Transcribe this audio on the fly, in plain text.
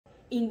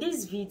In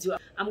this video,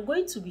 I'm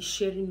going to be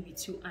sharing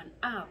with you an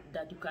app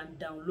that you can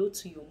download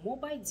to your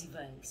mobile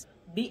device,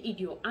 be it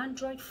your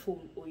Android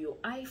phone or your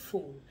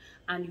iPhone,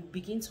 and you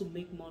begin to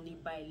make money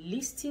by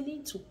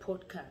listening to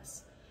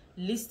podcasts,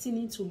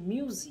 listening to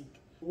music,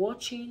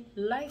 watching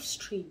live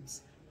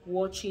streams,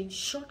 watching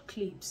short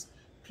clips,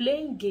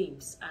 playing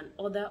games and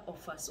other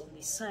offers on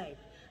the side,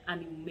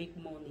 and you make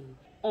money.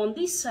 On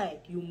this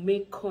side, you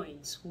make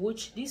coins,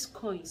 which these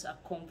coins are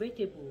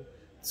convertible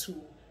to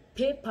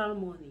PayPal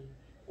money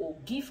or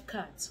gift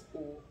cards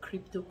or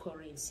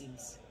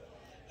cryptocurrencies.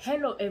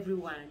 Hello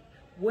everyone,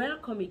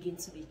 welcome again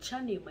to the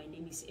channel. My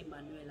name is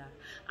Emanuela,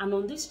 and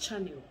on this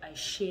channel I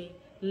share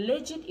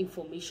legit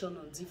information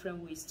on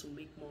different ways to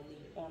make money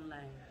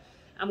online.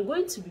 I'm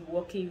going to be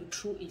walking you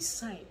through a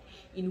site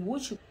in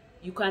which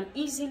you can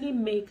easily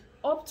make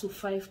up to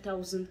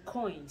 5,000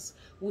 coins,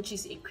 which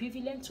is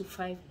equivalent to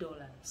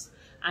 $5,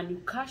 and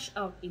you cash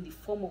out in the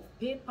form of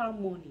PayPal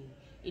money,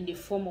 in the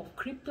form of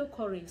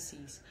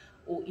cryptocurrencies,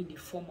 or in the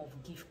form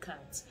of gift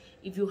cards.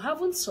 If you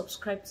haven't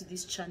subscribed to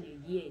this channel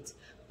yet,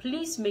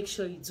 please make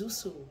sure you do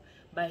so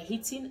by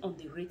hitting on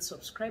the red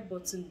subscribe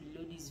button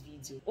below this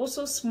video.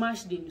 Also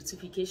smash the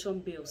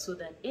notification bell so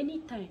that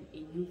anytime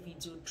a new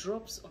video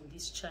drops on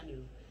this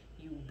channel,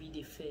 you will be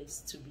the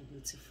first to be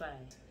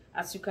notified.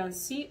 As you can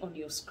see on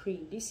your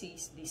screen, this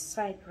is the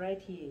site right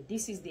here.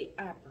 This is the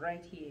app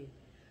right here,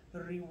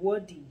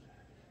 REWARDY.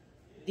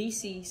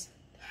 This is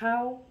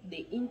how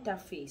the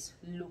interface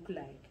look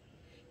like.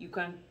 You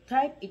can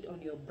type it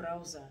on your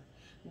browser,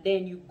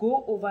 then you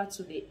go over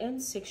to the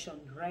end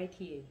section right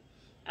here,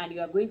 and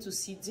you are going to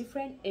see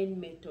different end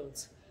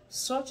methods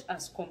such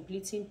as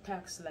completing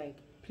tasks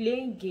like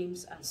playing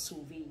games and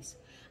surveys.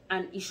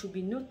 And it should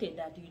be noted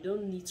that you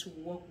don't need to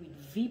work with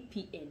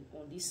VPN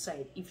on this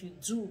site. If you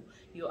do,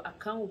 your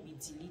account will be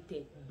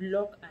deleted,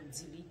 blocked and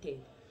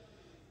deleted.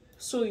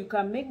 So you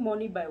can make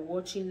money by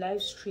watching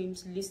live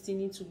streams,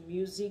 listening to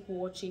music,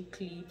 watching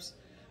clips,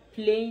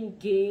 playing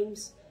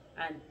games,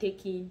 and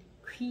taking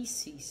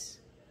quizzes,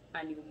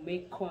 and you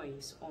make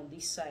coins on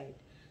this side.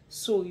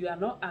 So you are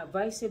not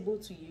advisable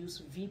to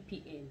use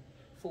VPN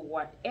for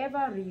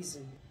whatever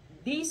reason.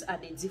 These are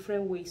the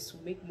different ways to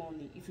make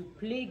money. If you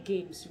play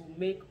games, you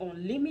make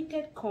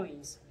unlimited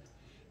coins.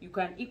 You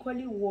can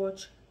equally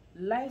watch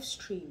live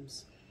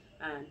streams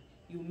and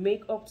you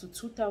make up to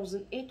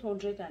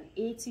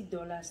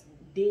 $2,880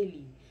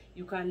 daily.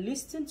 You can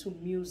listen to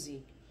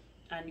music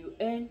and you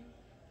earn,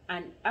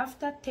 and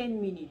after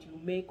 10 minutes you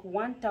make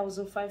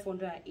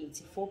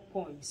 1,584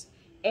 points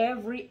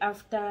every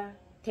after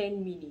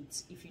 10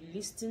 minutes if you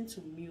listen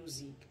to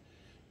music.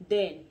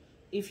 Then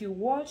if you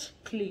watch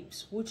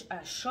clips, which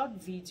are short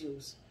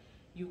videos,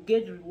 you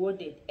get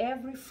rewarded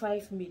every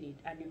 5 minutes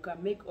and you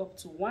can make up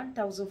to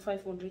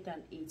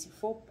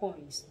 1,584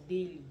 points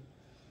daily.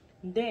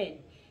 Then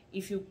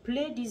if you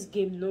play this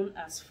game known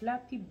as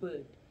Flappy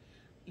Bird,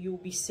 you'll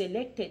be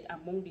selected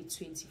among the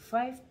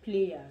 25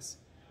 players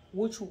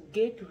which will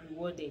get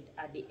rewarded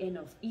at the end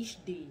of each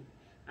day,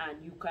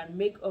 and you can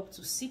make up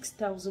to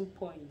 6,000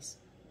 points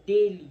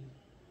daily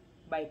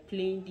by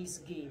playing this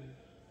game.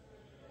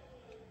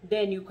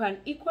 Then you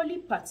can equally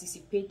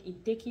participate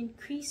in taking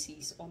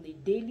quizzes on a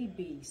daily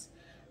basis,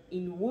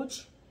 in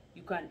which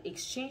you can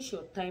exchange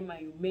your time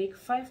and you make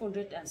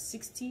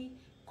 560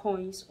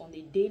 coins on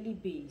a daily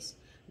basis.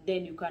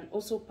 Then you can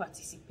also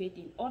participate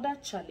in other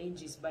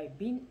challenges by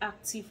being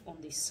active on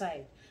the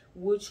site,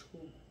 which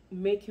will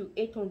make you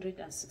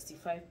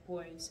 865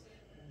 points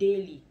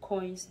daily,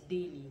 coins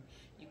daily.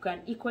 You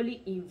can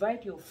equally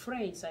invite your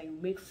friends and you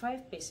make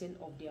 5%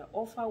 of their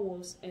offer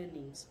was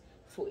earnings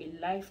for a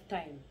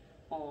lifetime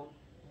on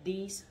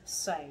this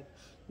site.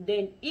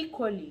 Then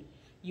equally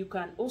you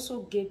can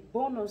also get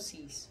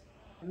bonuses,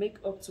 make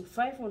up to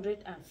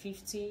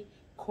 550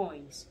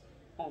 coins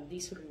on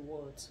these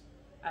rewards,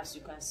 as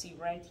you can see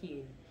right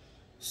here.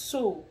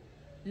 So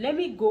let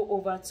me go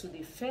over to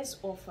the first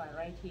offer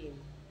right here.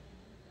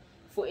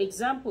 For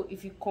example,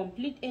 if you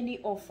complete any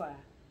offer,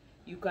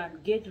 you can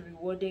get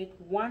rewarded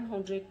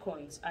 100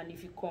 coins, and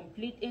if you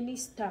complete any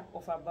stack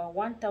of about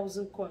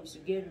 1,000 coins,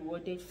 you get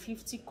rewarded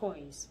 50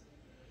 coins,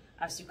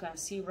 as you can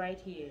see right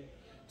here.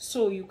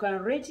 So you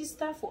can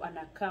register for an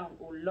account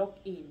or log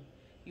in.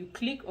 You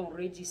click on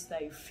register,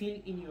 you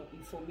fill in your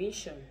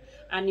information,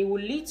 and it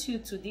will lead you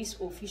to this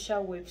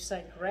official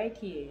website right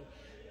here.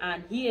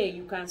 And here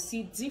you can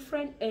see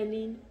different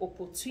earning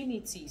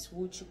opportunities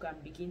which you can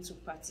begin to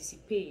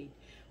participate.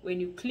 When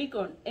you click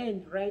on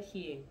earn right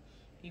here,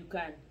 you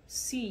can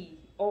see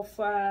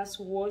offers,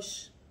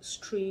 watch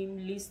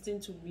stream,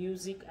 listen to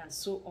music, and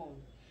so on.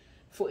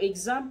 For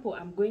example,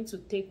 I'm going to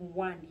take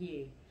one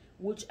here,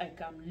 which I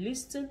can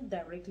listen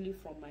directly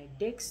from my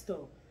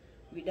desktop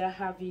without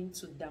having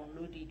to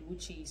download it,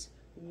 which is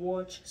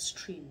watch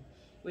stream.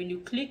 When you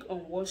click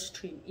on watch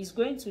stream, it's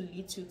going to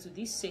lead you to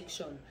this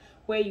section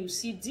where you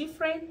see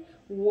different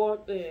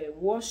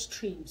watch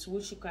streams,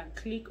 which you can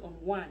click on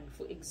one.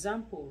 For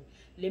example,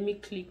 let me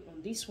click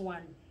on this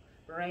one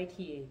right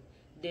here.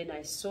 Then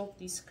I solve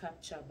this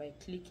captcha by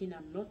clicking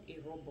I'm not a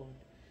robot.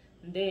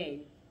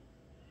 Then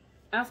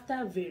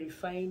After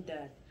verifying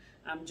that,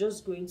 I'm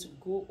just going to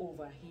go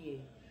over here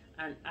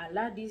and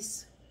allow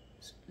this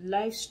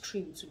live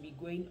stream to be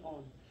going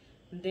on.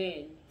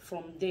 Then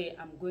from there,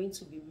 I'm going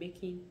to be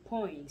making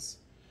points,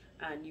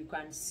 and you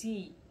can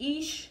see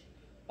each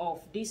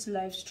of this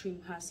live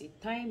stream has a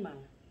timer,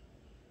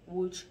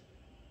 which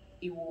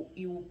it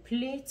will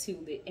play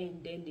till the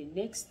end. Then the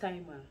next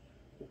timer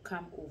will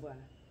come over.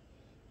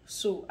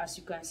 So as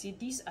you can see,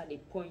 these are the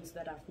points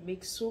that I've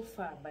made so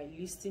far by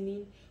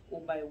listening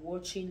or by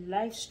watching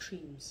live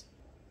streams.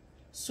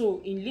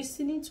 So in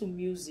listening to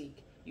music,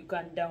 you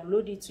can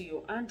download it to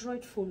your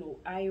Android phone or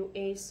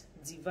iOS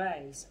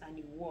device and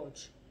you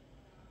watch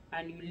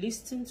and you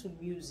listen to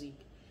music.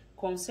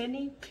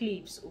 Concerning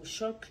clips or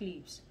short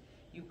clips,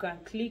 you can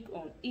click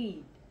on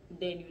it,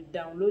 then you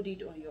download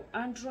it on your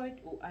Android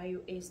or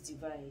iOS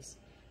device.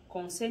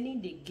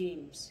 Concerning the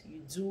games,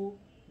 you do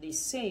the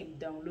same,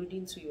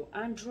 downloading to your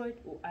Android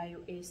or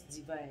iOS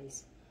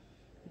device.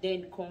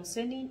 Then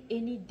concerning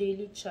any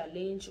daily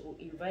challenge or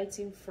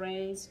inviting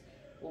friends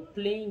or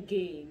playing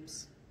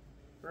games,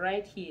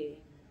 right here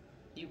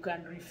you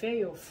can refer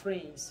your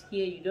friends.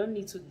 Here you don't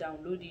need to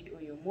download it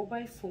on your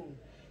mobile phone.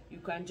 You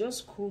can just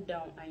scroll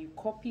down and you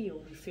copy your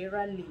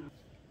referral link.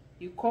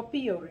 You copy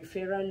your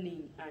referral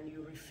link and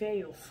you refer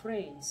your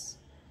friends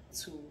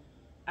to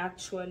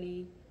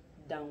actually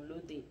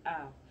download the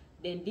app.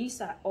 Then these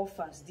are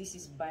offers. This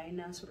is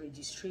Binance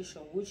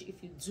registration, which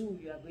if you do,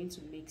 you are going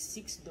to make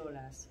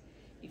 $6.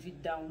 If you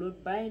download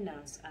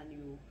Binance and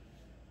you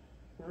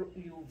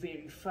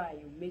verify,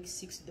 you make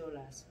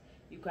 $6.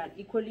 You can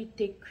equally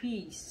take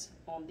quiz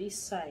on this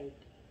side.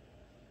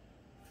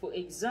 For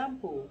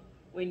example,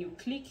 when you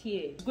click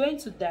here, it's going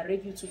to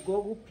direct you to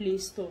Google Play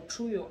Store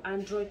through your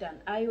Android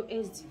and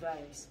iOS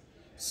device.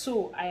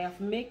 So I have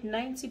made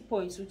 90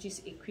 points, which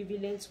is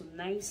equivalent to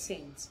 9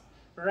 cents.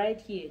 Right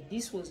here,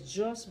 this was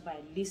just by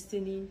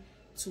listening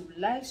to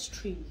live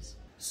streams.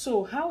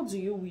 So how do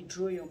you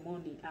withdraw your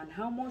money and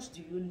how much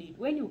do you need?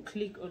 When you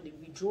click on the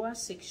withdrawal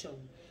section,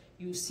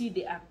 you see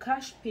there are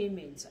cash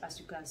payments. As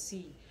you can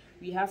see,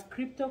 we have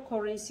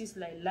cryptocurrencies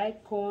like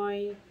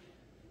Litecoin,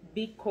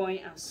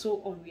 Bitcoin, and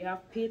so on. We have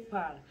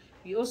PayPal.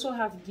 We also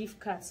have gift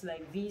cards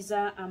like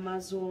Visa,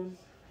 Amazon,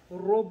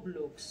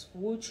 Roblox,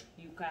 which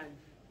you can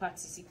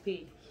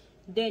participate.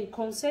 Then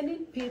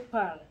concerning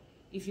PayPal,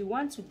 if you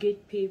want to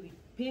get paid with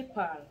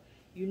PayPal,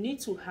 you need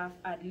to have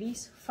at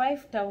least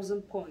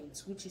 5,000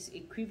 points, which is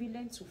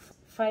equivalent to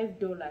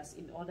 $5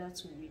 in order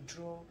to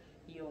withdraw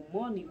your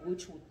money,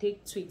 which will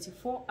take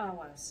 24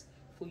 hours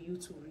for you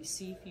to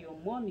receive your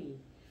money.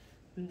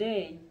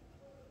 Then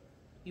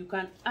you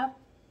can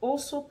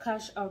also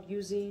cash out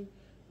using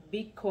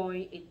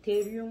Bitcoin,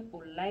 Ethereum,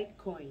 or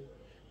Litecoin,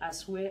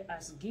 as well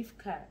as gift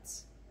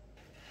cards.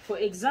 For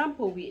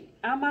example, with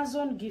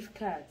Amazon gift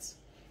cards,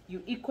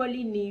 you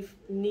equally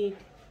need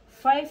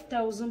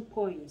 5,000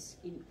 points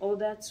in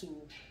order to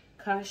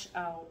cash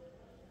out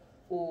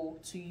or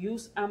to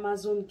use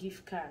Amazon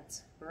gift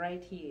cards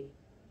right here.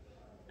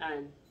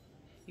 And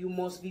you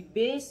must be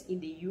based in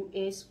the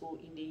US or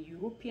in the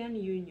European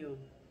Union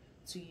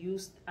to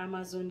use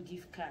Amazon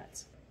gift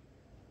cards.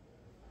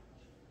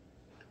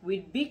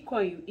 With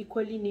Bitcoin, you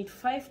equally need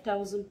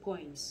 5,000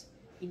 points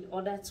in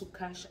order to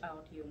cash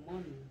out your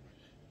money.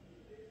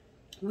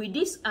 With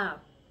this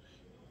app,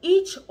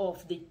 each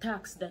of the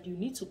tasks that you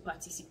need to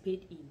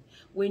participate in,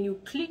 when you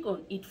click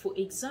on it, for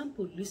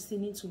example,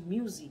 listening to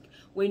music,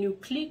 when you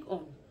click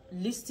on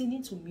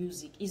listening to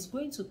music, it's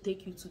going to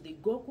take you to the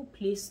Google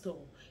Play Store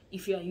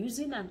if you are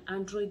using an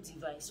Android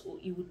device, or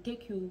it will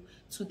take you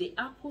to the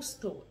Apple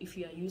Store if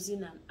you are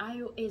using an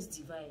iOS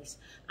device,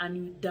 and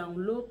you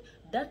download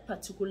that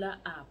particular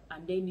app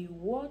and then you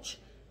watch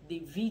the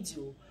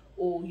video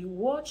or you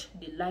watch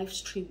the live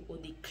stream or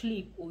the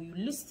clip or you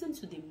listen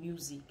to the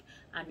music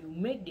and you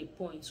make the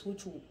points,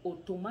 which will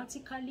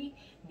automatically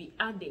be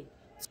added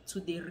to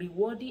the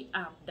REWARDY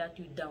app that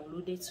you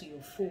downloaded to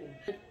your phone.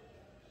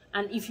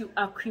 And if you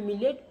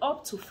accumulate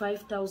up to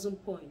 5,000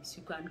 points,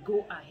 you can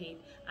go ahead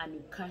and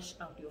you cash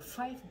out your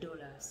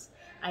 $5.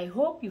 I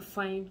hope you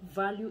find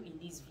value in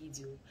this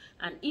video.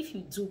 And if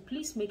you do,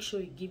 please make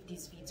sure you give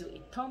this video a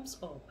thumbs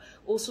up.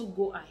 Also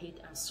go ahead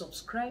and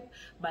subscribe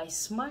by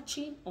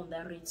smashing on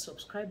that red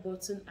subscribe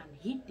button and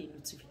hit the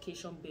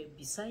notification bell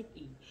beside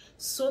it,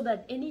 so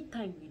that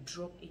anytime we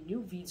drop a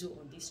new video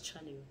on this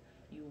channel,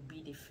 you will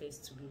be the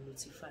first to be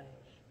notified.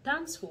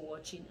 Thanks for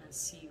watching and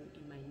see you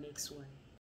in my next one.